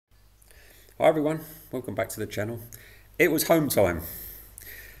Hi everyone, welcome back to the channel. It was home time.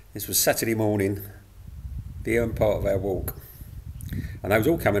 This was Saturday morning, the end part of our walk. And they was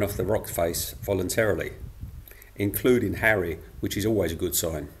all coming off the rock face voluntarily, including Harry, which is always a good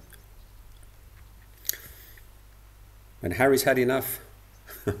sign. When Harry's had enough,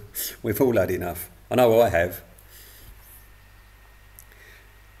 we've all had enough. I know I have.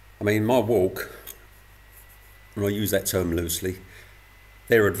 I mean, my walk, and I use that term loosely,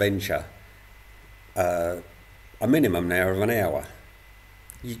 their adventure, a minimum now of an hour.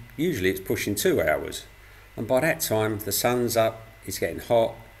 Usually it's pushing 2 hours, and by that time the sun's up, it's getting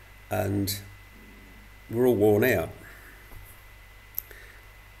hot, and we're all worn out.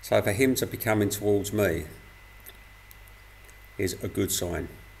 So for him to be coming towards me is a good sign.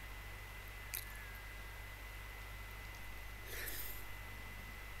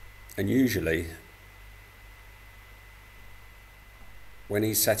 And usually when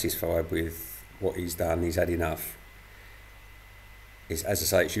he's satisfied with what he's done, he's had enough, as I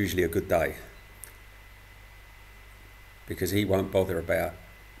say, it's usually a good day, because he won't bother about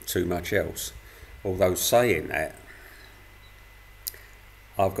too much else. Although saying that,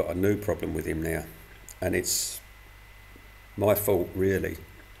 I've got a new problem with him now, and it's my fault really.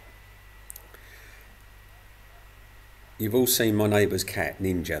 You've all seen my neighbour's cat,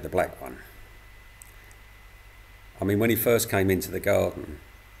 Ninja, the black one. I mean, when he first came into the garden,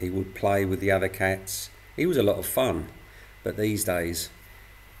 he would play with the other cats. He was a lot of fun, but these days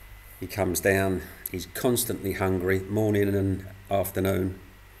he comes down, he's constantly hungry, morning and afternoon.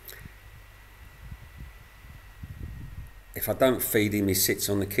 If I don't feed him, he sits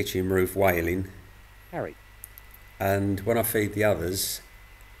on the kitchen roof wailing. Harry. And when I feed the others,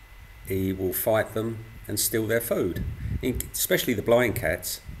 he will fight them and steal their food, especially the blind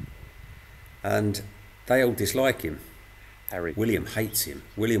cats, and they all dislike him. Harry. William hates him.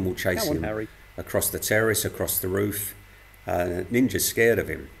 William will chase him Harry. across the terrace, across the roof. Ninja's scared of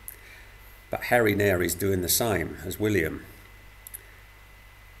him. But Harry now is doing the same as William.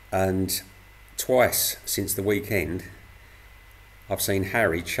 And twice since the weekend, I've seen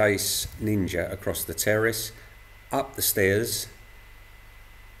Harry chase Ninja across the terrace, up the stairs,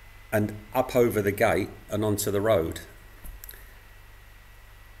 and up over the gate and onto the road.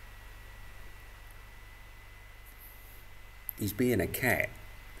 He's being a cat,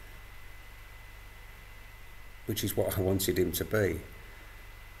 which is what I wanted him to be.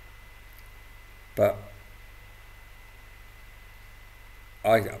 But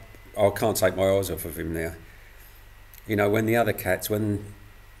I can't take my eyes off of him now. You know, when the other cats, when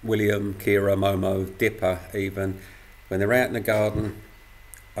William, Kira, Momo, Dipper even, when they're out in the garden,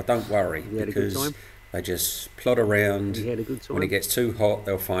 I don't worry, because they just plod around. When it gets too hot,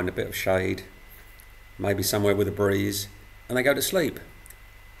 they'll find a bit of shade, maybe somewhere with a breeze, and they go to sleep.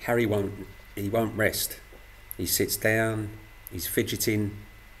 Harry won't rest. He sits down, he's fidgeting,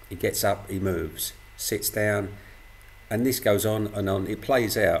 he gets up, he moves, sits down, and this goes on and on. It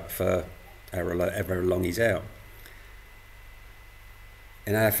plays out for however long he's out.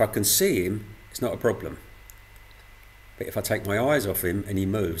 And if I can see him, it's not a problem. But if I take my eyes off him and he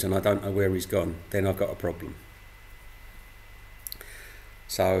moves and I don't know where he's gone, then I've got a problem.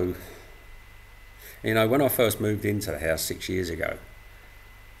 So, you know, when I first moved into the house 6 years ago,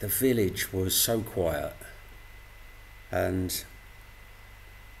 the village was so quiet, and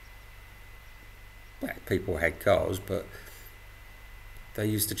well, people had cars, but they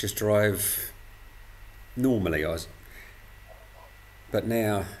used to just drive normally. But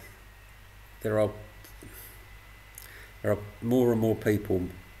now there are more and more people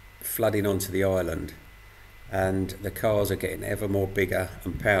flooding onto the island, and the cars are getting ever more bigger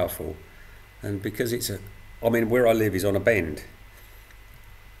and powerful. And because I mean, where I live is on a bend,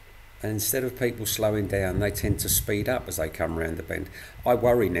 and instead of people slowing down, they tend to speed up as they come around the bend. I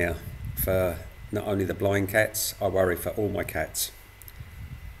worry now for not only the blind cats, I worry for all my cats.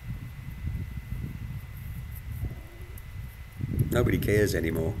 Nobody cares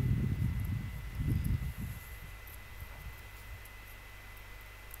anymore.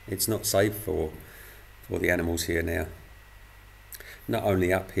 It's not safe for the animals here now. Not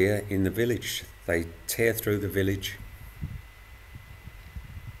only up here in the village, they tear through the village.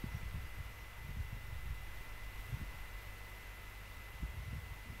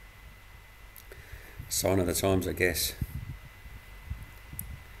 Sign of the times, I guess.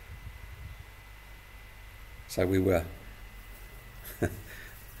 So we were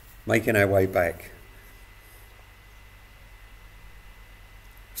making our way back.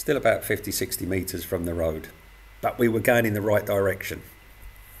 Still about 50-60 metres from the road, but we were going in the right direction.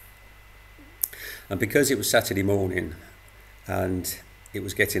 And because it was Saturday morning and it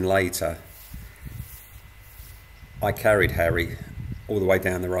was getting later, I carried Harry all the way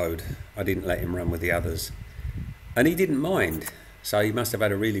down the road. I didn't let him run with the others. And he didn't mind, so he must have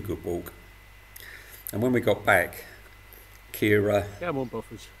had a really good walk. And when we got back, Kira, Come on,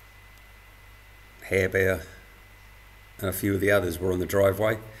 Buffers. Hair Bear, and a few of the others were on the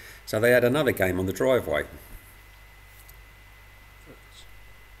driveway. So they had another game on the driveway.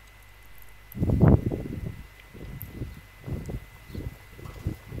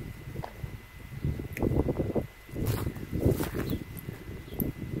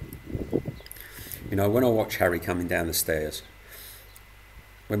 You know, when I watch Harry coming down the stairs,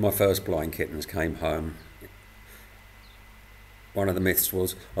 when my first blind kittens came home, one of the myths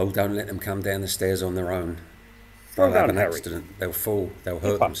was, oh, don't let them come down the stairs on their own. They'll have an accident, they'll fall, they'll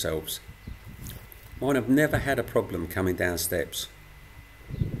hurt themselves. Mine have never had a problem coming down steps.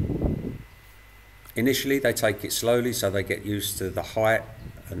 Initially they take it slowly so they get used to the height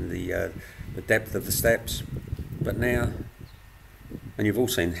and the depth of the steps, but now, and you've all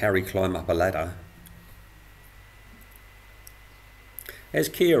seen Harry climb up a ladder. There's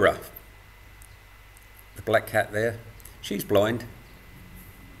Kira, the black cat there. She's blind.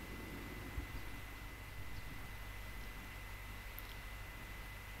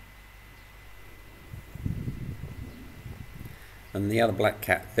 And the other black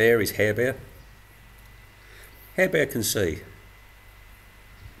cat there is Hair Bear. Hair Bear can see.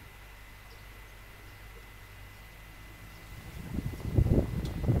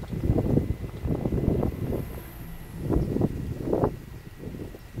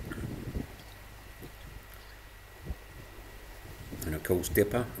 And of course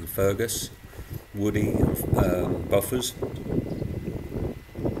Dipper and Fergus, Woody and Buffers.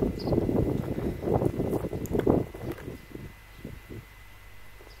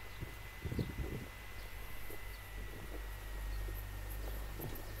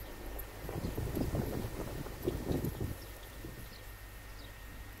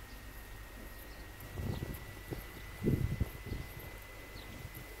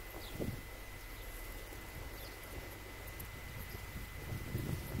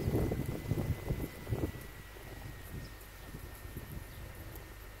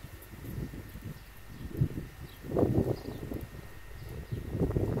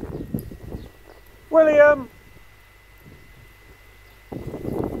 William!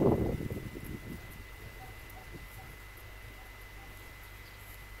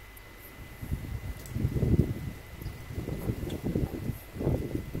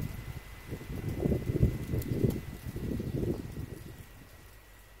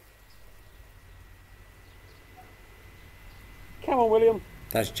 Come on, William.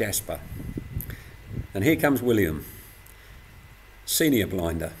 That's Jasper. And here comes William, senior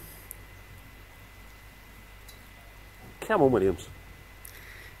blinder. Come on, Williams.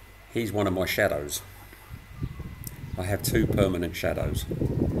 He's one of my shadows. I have two permanent shadows,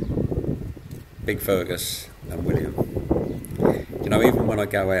 Big Fergus and William. You know, even when I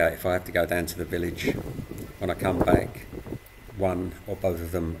go out, if I have to go down to the village, when I come back, one or both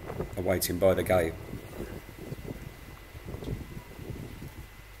of them are waiting by the gate.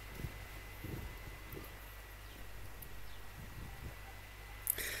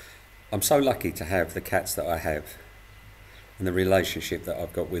 I'm so lucky to have the cats that I have and the relationship that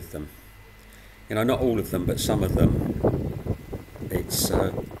I've got with them. You know, not all of them, but some of them. It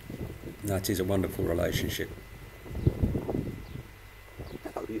is a wonderful relationship.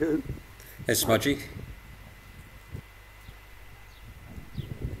 How are you? There's Smudgy.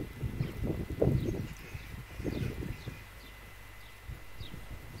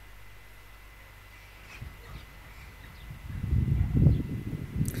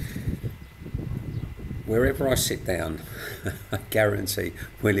 Wherever I sit down, I guarantee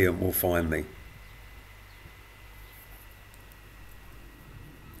William will find me.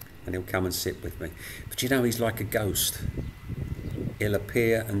 And he'll come and sit with me. But you know, he's like a ghost. He'll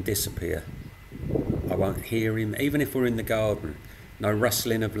appear and disappear. I won't hear him, even if we're in the garden. No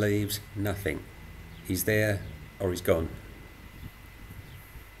rustling of leaves, nothing. He's there or he's gone.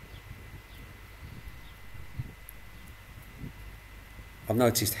 I've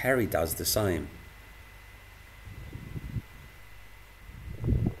noticed Harry does the same.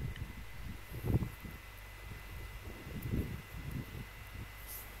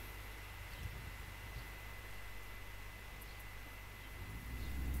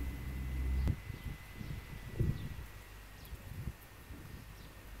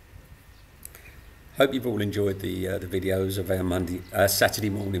 Hope you've all enjoyed the videos of our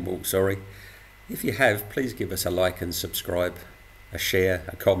Saturday morning walk. Sorry. If you have, please give us a like and subscribe, a share,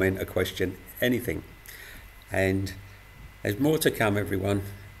 a comment, a question, anything. And there's more to come, everyone.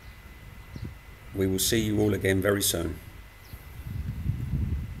 We will see you all again very soon.